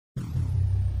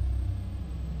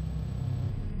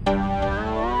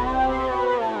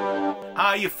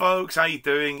Hiya folks, how you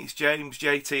doing? It's James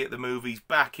JT at the Movies,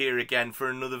 back here again for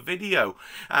another video,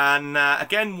 and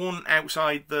again one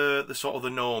outside the sort of the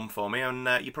norm for me. And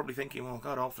you're probably thinking, well,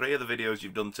 God, all three of the videos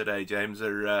you've done today, James,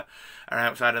 are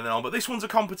outside of the norm. But this one's a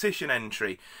competition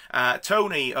entry.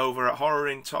 Tony over at Horror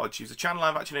in Toj, who's a channel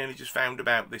I've actually only just found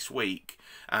about this week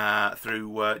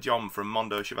through John from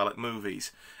Mondo Chevalier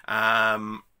Movies.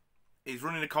 He's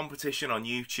running a competition on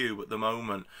YouTube at the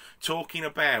moment, talking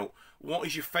about what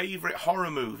is your favourite horror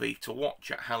movie to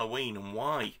watch at Halloween and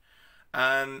why.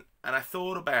 And I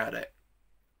thought about it,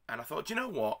 and I thought, do you know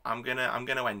what? I'm gonna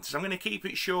enter. So I'm gonna keep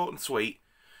it short and sweet.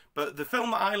 But the film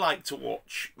that I like to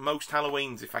watch most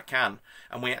Halloweens if I can,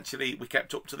 and we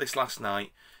kept up to this last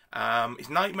night, is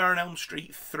Nightmare on Elm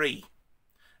Street 3,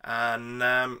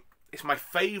 and it's my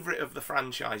favourite of the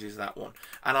franchises, that one,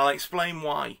 and I'll explain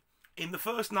why. In the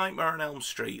first Nightmare on Elm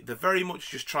Street, they're very much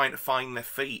just trying to find their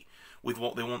feet with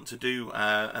what they want to do,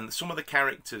 and some of the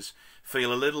characters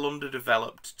feel a little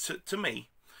underdeveloped to me,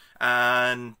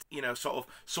 and you know, sort of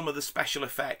some of the special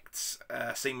effects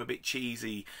seem a bit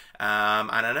cheesy, and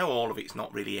I know all of it's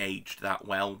not really aged that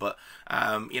well, but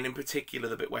in particular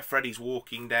the bit where Freddy's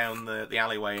walking down the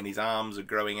alleyway and his arms are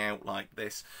growing out like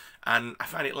this, and I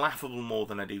find it laughable more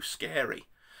than I do scary.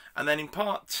 And then in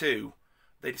part 2,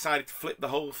 they decided to flip the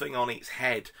whole thing on its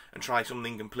head and try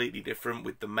something completely different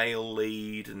with the male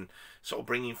lead and sort of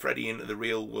bringing Freddy into the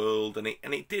real world, and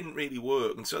it didn't really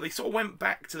work. And so they sort of went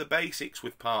back to the basics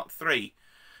with part 3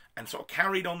 and sort of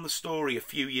carried on the story a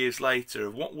few years later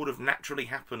of what would have naturally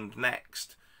happened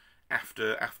next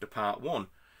after part 1.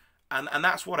 And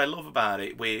that's what I love about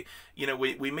it. We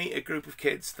meet a group of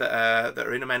kids that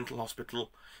are in a mental hospital,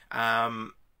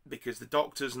 because the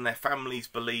doctors and their families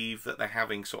believe that they're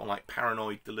having sort of like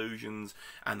paranoid delusions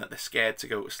and that they're scared to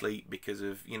go to sleep because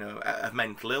of, you know, a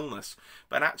mental illness.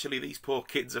 But actually these poor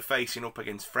kids are facing up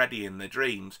against Freddy in their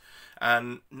dreams,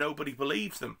 and nobody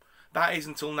believes them. That is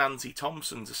until Nancy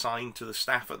Thompson's assigned to the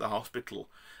staff at the hospital,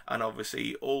 and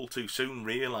obviously all too soon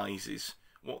realises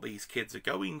what these kids are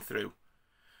going through.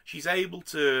 She's able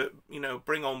to, you know,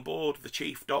 bring on board the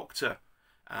chief doctor,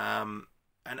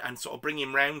 and sort of bring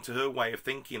him round to her way of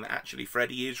thinking that actually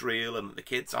Freddy is real and that the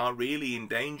kids are really in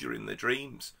danger in their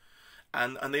dreams.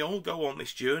 And they all go on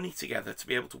this journey together to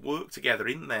be able to work together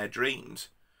in their dreams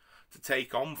to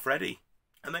take on Freddy.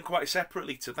 And then quite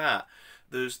separately to that,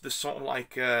 there's sort of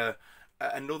like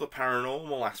another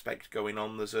paranormal aspect going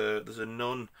on. There's a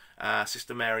nun,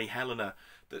 Sister Mary Helena,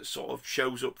 that sort of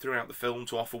shows up throughout the film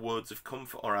to offer words of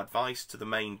comfort or advice to the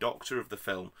main doctor of the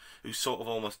film, who's sort of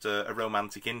almost a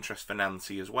romantic interest for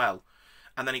Nancy as well.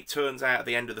 And then it turns out at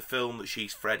the end of the film that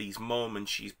she's Freddy's mum, and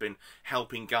she's been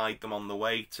helping guide them on the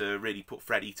way to really put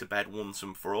Freddy to bed once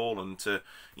and for all, and to,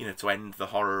 you know, to end the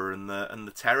horror and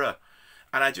the terror.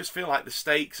 And I just feel like the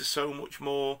stakes are so much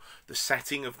more. The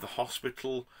setting of the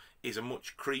hospital is a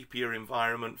much creepier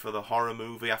environment for the horror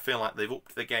movie. I feel like they've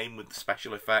upped the game with the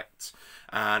special effects,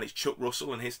 and it's Chuck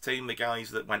Russell and his team, the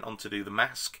guys that went on to do The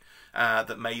Mask,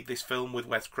 that made this film with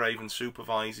Wes Craven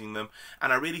supervising them.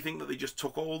 And I really think that they just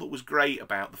took all that was great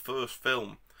about the first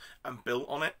film and built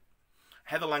on it.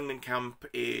 Heather Langenkamp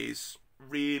is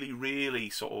really, really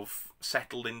sort of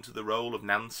settled into the role of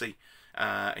Nancy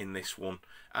in this one,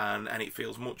 and it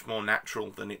feels much more natural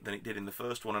than it did in the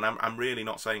first one. And I'm really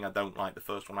not saying I don't like the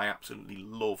first one. I absolutely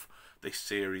love this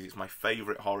series. It's my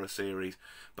favourite horror series,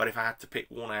 but if I had to pick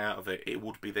one out of it, it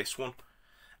would be this one.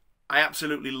 I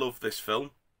absolutely love this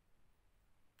film,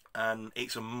 and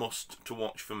it's a must to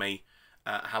watch for me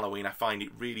at Halloween. I find it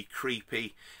really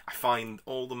creepy. I find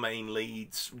all the main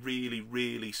leads really,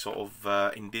 really sort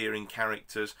of endearing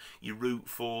characters. You root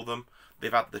for them.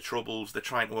 They've had the troubles. They're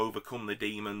trying to overcome the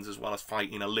demons as well as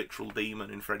fighting a literal demon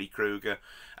in Freddy Krueger.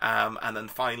 And then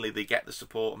finally they get the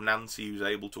support of Nancy, who's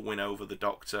able to win over the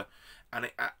doctor. And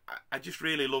I just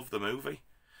really love the movie.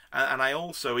 And I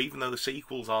also, even though the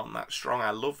sequels aren't that strong,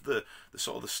 I love the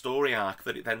sort of the story arc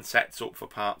that it then sets up for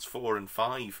parts 4 and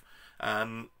 5.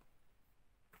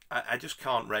 I just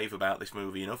can't rave about this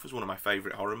movie enough as one of my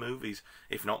favourite horror movies,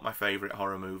 if not my favourite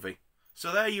horror movie.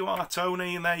 So there you are,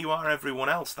 Tony, and there you are, everyone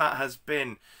else. That has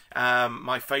been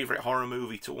my favourite horror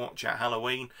movie to watch at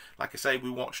Halloween. Like I say, we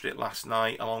watched it last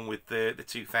night, along with the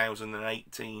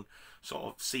 2018 sort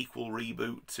of sequel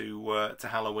reboot to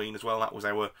Halloween as well. That was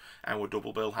our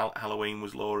double bill. Halloween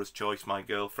was Laura's Choice, My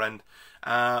Girlfriend,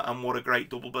 and what a great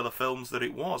double bill of films that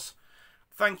it was.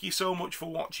 Thank you so much for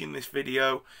watching this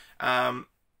video.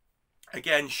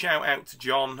 Again, shout out to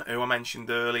John, who I mentioned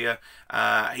earlier.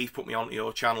 He's put me onto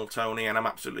your channel, Tony, and I'm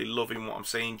absolutely loving what I'm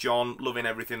seeing. John, loving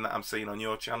everything that I'm seeing on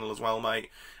your channel as well, mate.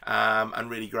 And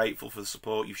really grateful for the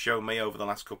support you've shown me over the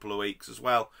last couple of weeks as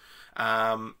well.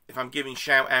 If I'm giving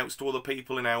shout outs to other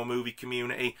people in our movie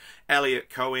community, Elliot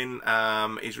Cohen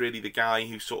is really the guy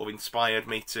who sort of inspired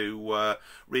me to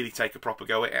really take a proper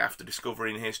go at it after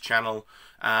discovering his channel.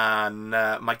 And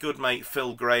my good mate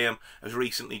Phil Graham has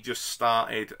recently just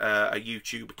started a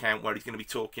YouTube account where he's going to be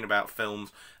talking about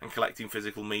films and collecting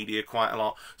physical media quite a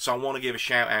lot. So I want to give a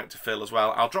shout out to Phil as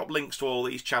well. I'll drop links to all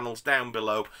these channels down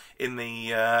below in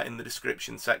the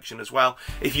description section as well.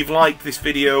 If you've liked this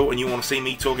video and you want to see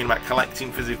me talking about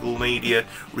collecting physical media,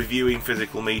 reviewing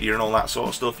physical media and all that sort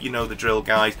of stuff, you know the drill,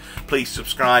 guys. Please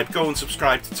subscribe. Go and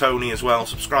subscribe to Tony as well.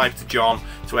 Subscribe to John,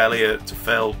 to Elliot, to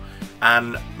Phil.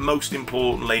 And most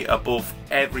importantly, above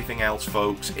everything else,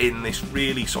 folks, in this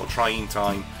really sort of trying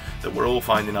time that we're all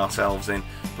finding ourselves in,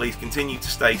 please continue to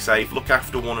stay safe, look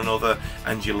after one another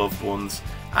and your loved ones,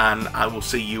 and I will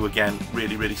see you again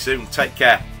really, really soon. Take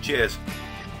care. Cheers.